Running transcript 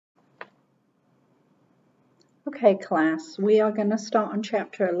Okay, class, we are going to start on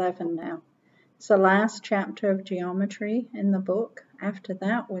chapter 11 now. It's the last chapter of geometry in the book. After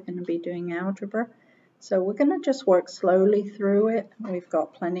that, we're going to be doing algebra. So we're going to just work slowly through it. We've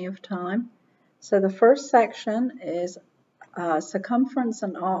got plenty of time. So the first section is circumference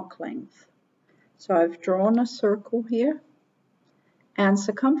and arc length. So I've drawn a circle here. And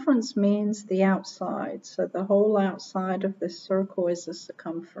circumference means the outside. So the whole outside of this circle is the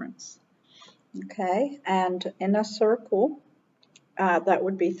circumference. Okay, and in a circle, that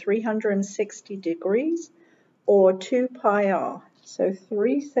would be 360 degrees or 2 pi r. So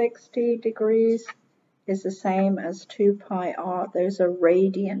 360 degrees is the same as 2 pi r. Those are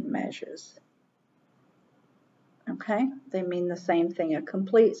radian measures. Okay, they mean the same thing, a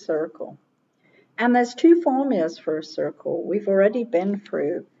complete circle. And there's two formulas for a circle. We've already been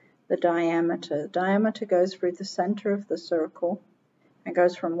through the diameter. Diameter goes through the center of the circle. It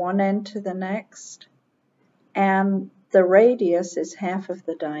goes from one end to the next, and the radius is half of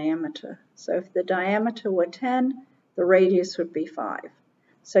the diameter. So if the diameter were 10, the radius would be 5.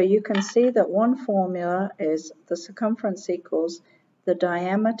 So you can see that one formula is the circumference equals the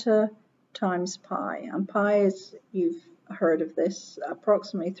diameter times pi. And pi is, you've heard of this,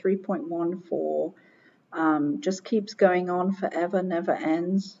 approximately 3.14. Just keeps going on forever, never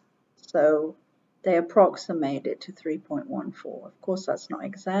ends. So they approximate it to 3.14. Of course, that's not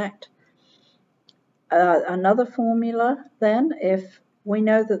exact. Another formula, then, if we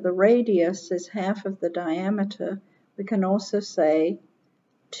know that the radius is half of the diameter, we can also say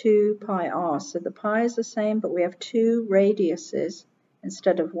 2 pi r. So the pi is the same, but we have two radiuses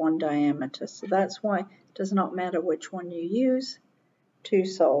instead of one diameter. So that's why it does not matter which one you use to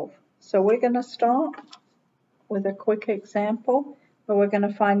solve. So we're going to start with a quick example. But we're going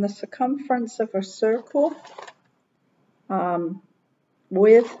to find the circumference of a circle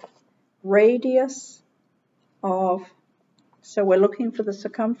with radius of, so we're looking for the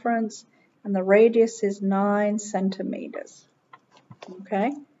circumference, and the radius is 9 centimeters.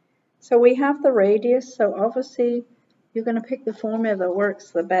 Okay, so we have the radius, so obviously you're going to pick the formula that works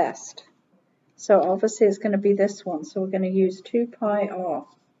the best. So obviously it's going to be this one, so we're going to use 2 pi r.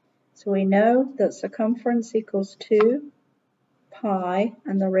 So we know that circumference equals 2 pi,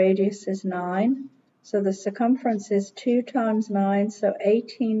 and the radius is 9. So the circumference is 2 times 9, so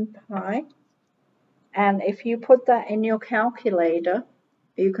 18 pi. And if you put that in your calculator,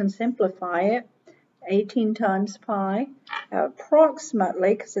 you can simplify it. 18 times pi,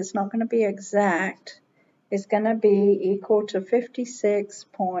 approximately, because it's not going to be exact, is going to be equal to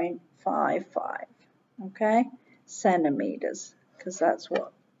 56.55, okay, centimeters, because that's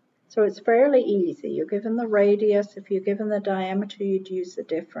what. So it's fairly easy. You're given the radius. If you're given the diameter, you'd use a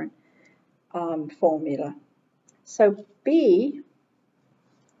different formula. So B,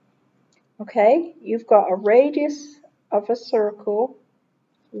 okay, you've got a radius of a circle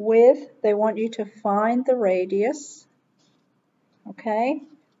with, they want you to find the radius, okay,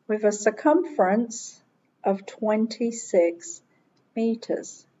 with a circumference of 26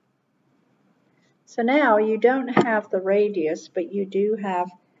 meters. So now you don't have the radius, but you do have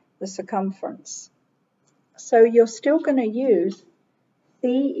the circumference. So you're still going to use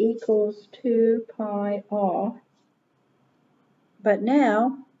C equals 2 pi r, but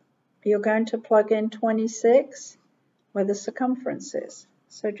now you're going to plug in 26 where the circumference is.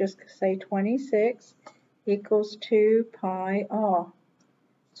 So just say 26 equals 2 pi r.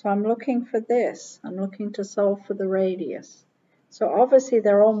 So I'm looking for this. I'm looking to solve for the radius. So obviously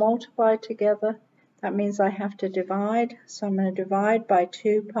they're all multiplied together. That means I have to divide, so I'm going to divide by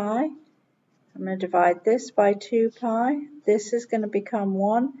 2 pi. I'm going to divide this by 2 pi. This is going to become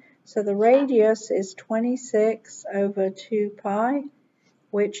 1. So the radius is 26 over 2 pi,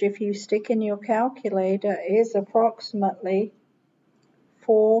 which if you stick in your calculator is approximately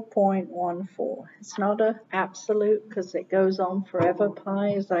 4.14. It's not an absolute because it goes on forever,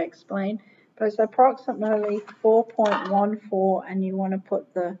 pi, as I explained, but it's approximately 4.14, and you want to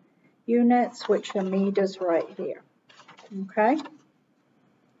put the units, which are meters, right here. Okay.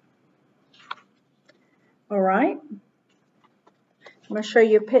 All right. I'm going to show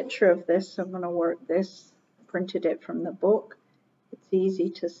you a picture of this. I'm going to work this. I printed it from the book. It's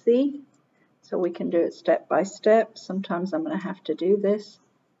easy to see, so we can do it step by step. Sometimes I'm going to have to do this.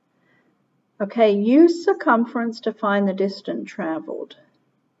 Okay, use circumference to find the distance traveled.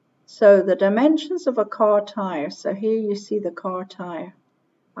 So the dimensions of a car tire, so here you see the car tire,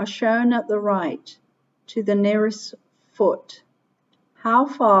 are shown at the right to the nearest foot. How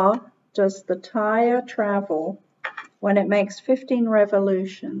far does the tire travel when it makes 15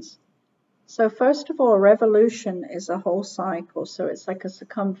 revolutions? So first of all, a revolution is a whole cycle, so it's like a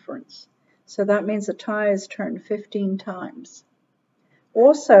circumference. So that means the tire is turned 15 times.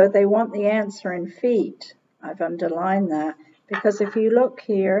 Also, they want the answer in feet. I've underlined that because if you look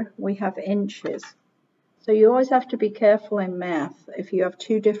here, we have inches. So you always have to be careful in math. If you have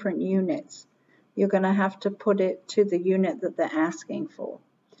two different units, you're going to have to put it to the unit that they're asking for.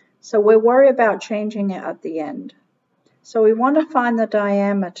 So we'll worry about changing it at the end. So we want to find the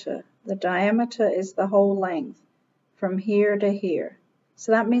diameter. The diameter is the whole length from here to here.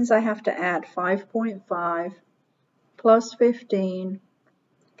 So that means I have to add 5.5 plus 15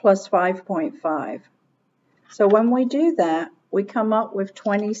 plus 5.5. So when we do that, we come up with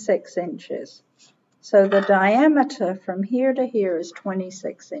 26 inches. So the diameter from here to here is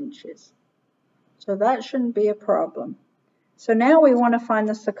 26 inches. So that shouldn't be a problem. So now we want to find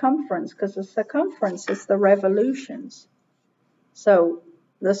the circumference because the circumference is the revolutions. So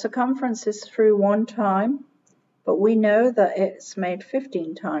the circumference is through one time, but we know that it's made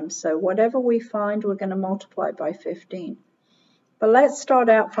 15 times. So whatever we find, we're going to multiply by 15. But let's start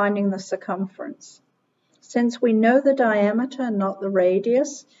out finding the circumference. Since we know the diameter and not the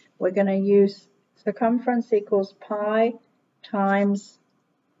radius, we're going to use circumference equals pi times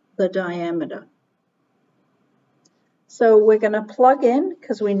the diameter. So we're going to plug in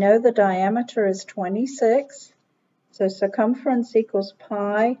because we know the diameter is 26. So circumference equals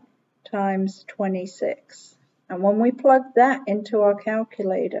pi times 26. And when we plug that into our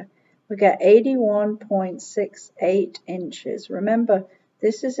calculator, we get 81.68 inches. Remember,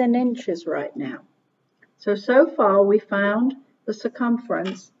 this is in inches right now. So far we found the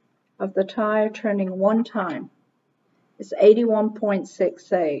circumference of the tire turning one time. It's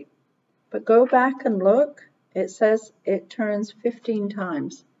 81.68. But go back and look. It says it turns 15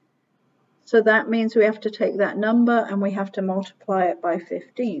 times. So that means we have to take that number and we have to multiply it by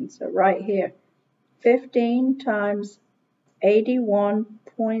 15. So right here, 15 times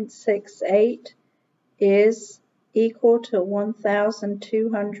 81.68 is equal to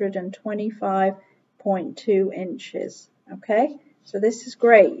 1,225.2 inches. Okay, so this is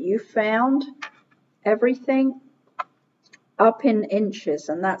great. You found everything up in inches,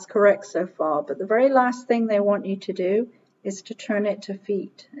 and that's correct so far. But the very last thing they want you to do is to turn it to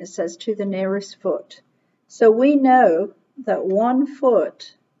feet. It says to the nearest foot. So we know that 1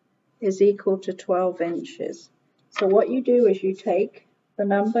 foot is equal to 12 inches. So what you do is you take the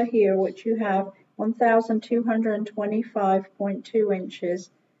number here, which you have 1,225.2 inches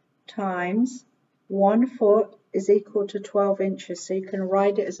times 1 foot is equal to 12 inches. So you can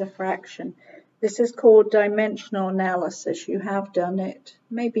write it as a fraction. This is called dimensional analysis. You have done it,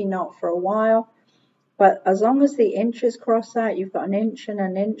 maybe not for a while, but as long as the inches cross out, you've got an inch and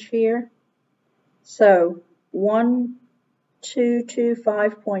an inch here. So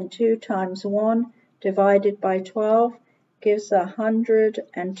 1,225.2 times 1 divided by 12 gives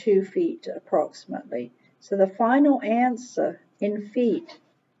 102 feet approximately. So the final answer in feet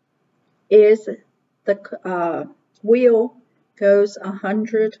is the wheel goes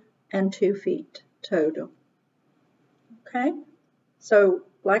 102 feet total. Okay, so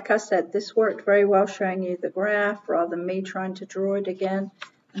like I said, this worked very well showing you the graph rather than me trying to draw it again.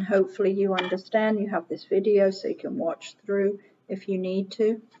 And hopefully you understand. You have this video so you can watch through if you need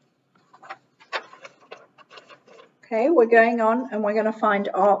to. Okay, we're going on and we're going to find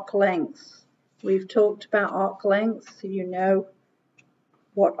arc lengths. We've talked about arc lengths, so you know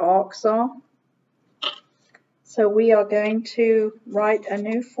what arcs are. So we are going to write a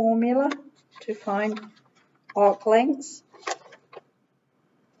new formula to find arc lengths.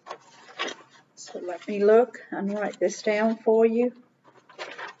 So let me look and write this down for you.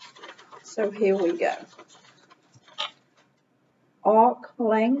 So here we go. Arc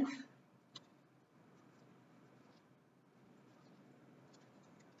length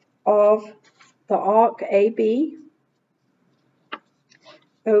of the arc AB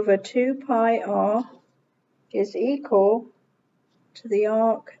over 2 pi r is equal to the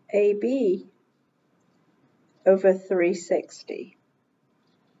arc AB over 360.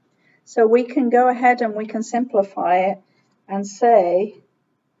 So we can go ahead and we can simplify it and say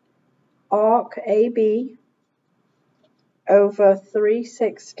arc AB over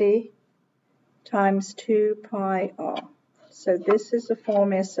 360 times 2 pi r. So this is the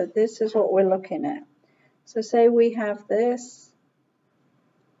formula, so this is what we're looking at. So say we have this.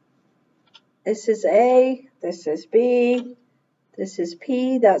 This is A, this is B, this is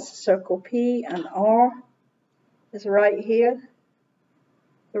P, that's the circle P, and R is right here,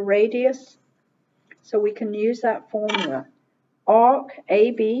 the radius. So we can use that formula. Arc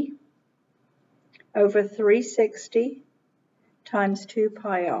AB over 360 times 2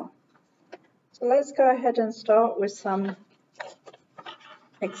 pi r. So let's go ahead and start with some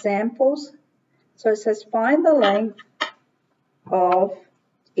examples. So it says find the length of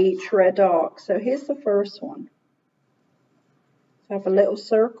each red arc. So here's the first one. So I have a little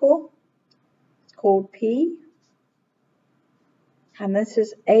circle. It's called P. And this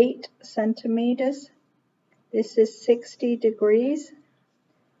is 8 centimeters. This is 60 degrees.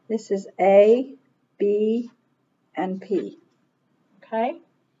 This is A, B, and P. Okay?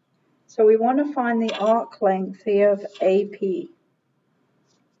 So we want to find the arc length here of AP.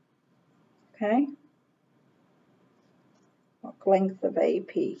 Okay? Arc length of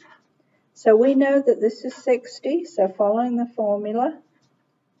AP. So we know that this is 60, so following the formula,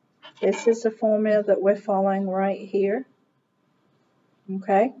 this is the formula that we're following right here.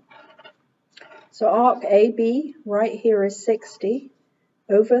 Okay? So arc AB right here is 60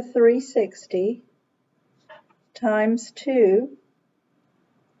 over 360 times 2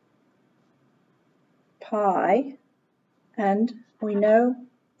 pi, and we know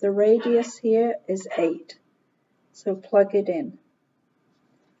the radius here is 8. So plug it in.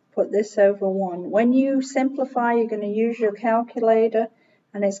 Put this over 1. When you simplify, you're going to use your calculator,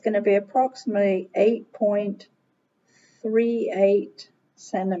 and it's going to be approximately 8.38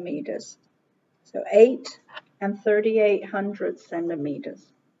 centimeters. So 8 and 3/800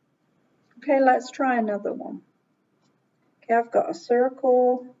 centimeters. Okay, let's try another one. Okay, I've got a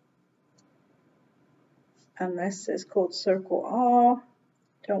circle, and this is called circle R.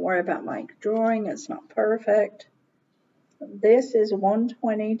 Don't worry about my drawing, it's not perfect. This is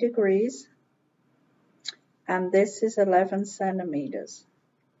 120 degrees, and this is 11 centimeters.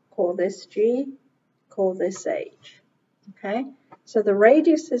 Call this G, call this H. Okay, so the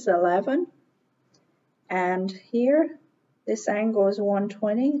radius is 11, and here this angle is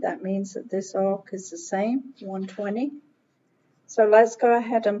 120. That means that this arc is the same, 120. So let's go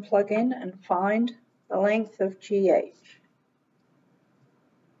ahead and plug in and find the length of GH.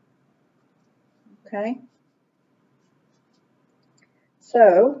 Okay,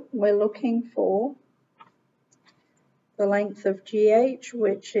 so we're looking for the length of GH,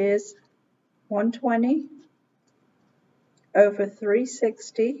 which is 120 over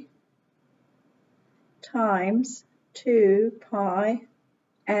 360 times 2 pi,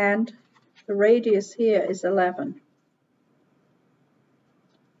 and the radius here is 11.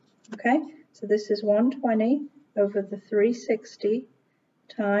 Okay, so this is 120 over the 360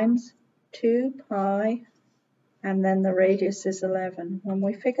 times 2 pi, and then the radius is 11. When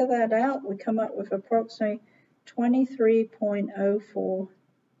we figure that out, we come up with approximately 23.04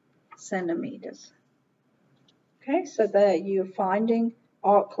 centimeters. Okay, so there you're finding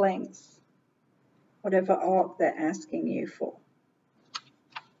arc lengths, whatever arc they're asking you for.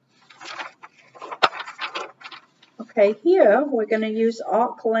 Okay, here we're going to use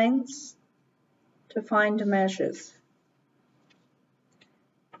arc lengths to find measures.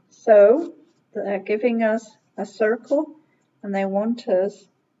 So they're giving us a circle, and they want us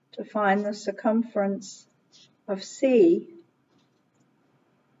to find the circumference of C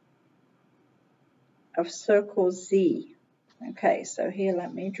of circle Z. Okay, so here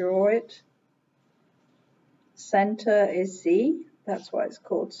let me draw it. Center is Z, that's why it's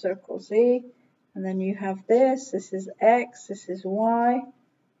called circle Z. And then you have this is X, this is Y.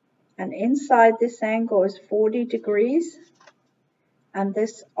 And inside this angle is 40 degrees. And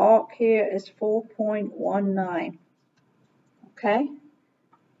this arc here is 4.19. Okay,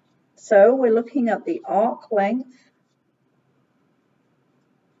 so we're looking at the arc length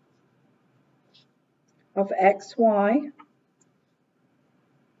of XY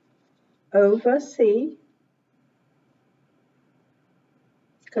over C,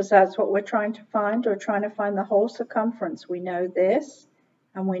 because that's what we're trying to find. We're trying to find the whole circumference. We know this,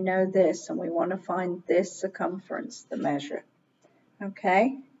 and we know this, and we want to find this circumference, the measure.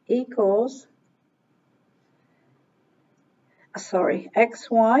 Okay, equals,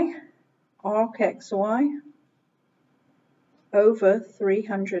 XY, arc XY, over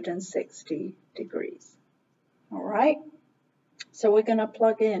 360 degrees. All right, so we're going to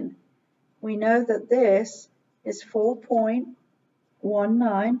plug in. We know that this is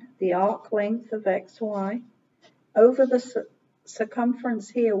 4.19, the arc length of XY, over the circumference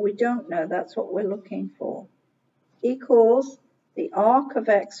here, we don't know, that's what we're looking for, equals the arc of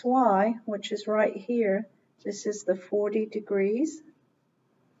XY, which is right here, this is the 40 degrees,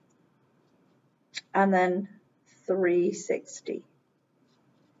 and then 360.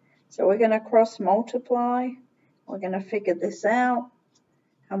 So we're going to cross multiply, we're going to figure this out,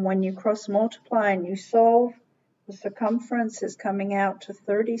 and when you cross multiply and you solve, the circumference is coming out to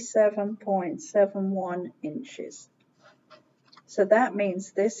 37.71 inches. So that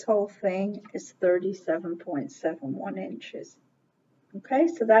means this whole thing is 37.71 inches. Okay,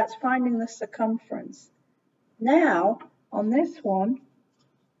 so that's finding the circumference. Now, on this one,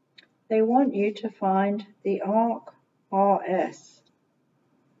 they want you to find the arc RS.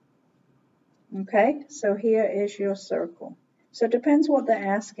 Okay, so here is your circle. So it depends what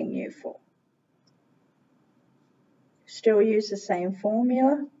they're asking you for. Still use the same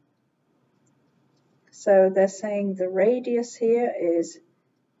formula. So they're saying the radius here is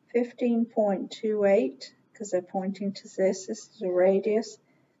 15.28 because they're pointing to this. This is the radius.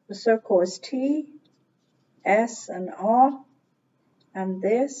 The circle is T, S, and R, and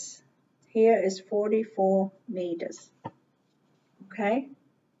this here is 44 meters. Okay,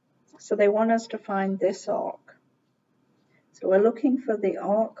 so they want us to find this arc. So we're looking for the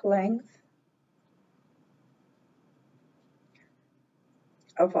arc length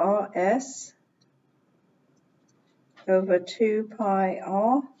of RS over 2 pi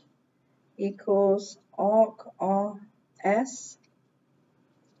R equals arc RS,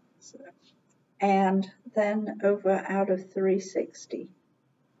 and then over out of 360.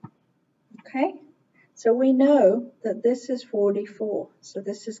 Okay, so we know that this is 44, so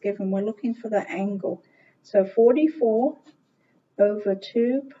this is given. We're looking for the angle. So 44 over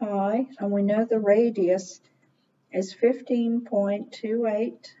 2 pi, and we know the radius is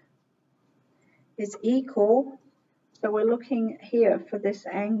 15.28, is equal, so we're looking here for this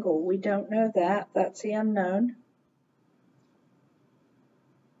angle. We don't know that, that's the unknown,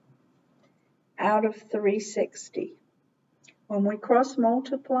 out of 360. When we cross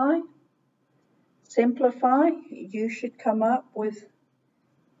multiply, simplify, you should come up with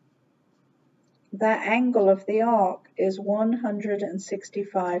that angle of the arc is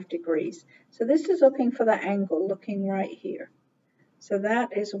 165 degrees. So this is looking for the angle, looking right here. So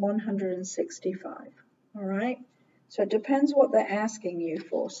that is 165, all right? So it depends what they're asking you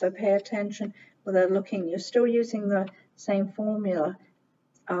for, so pay attention when they're looking. You're still using the same formula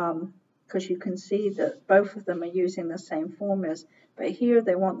because you can see that both of them are using the same formulas, but here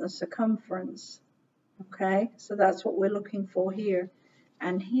they want the circumference, okay? So that's what we're looking for here.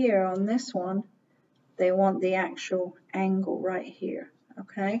 And here on this one, they want the actual angle right here,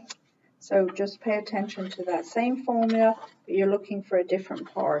 okay? So just pay attention to that same formula, but you're looking for a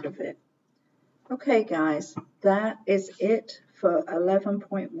different part of it. Okay, guys, that is it for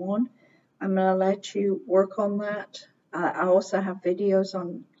 11.1. I'm going to let you work on that. I also have videos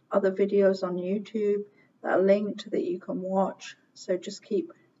on other videos on YouTube that are linked that you can watch. So just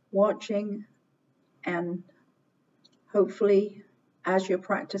keep watching, and hopefully as you're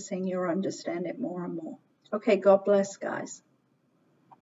practicing, you'll understand it more and more. Okay, God bless, guys.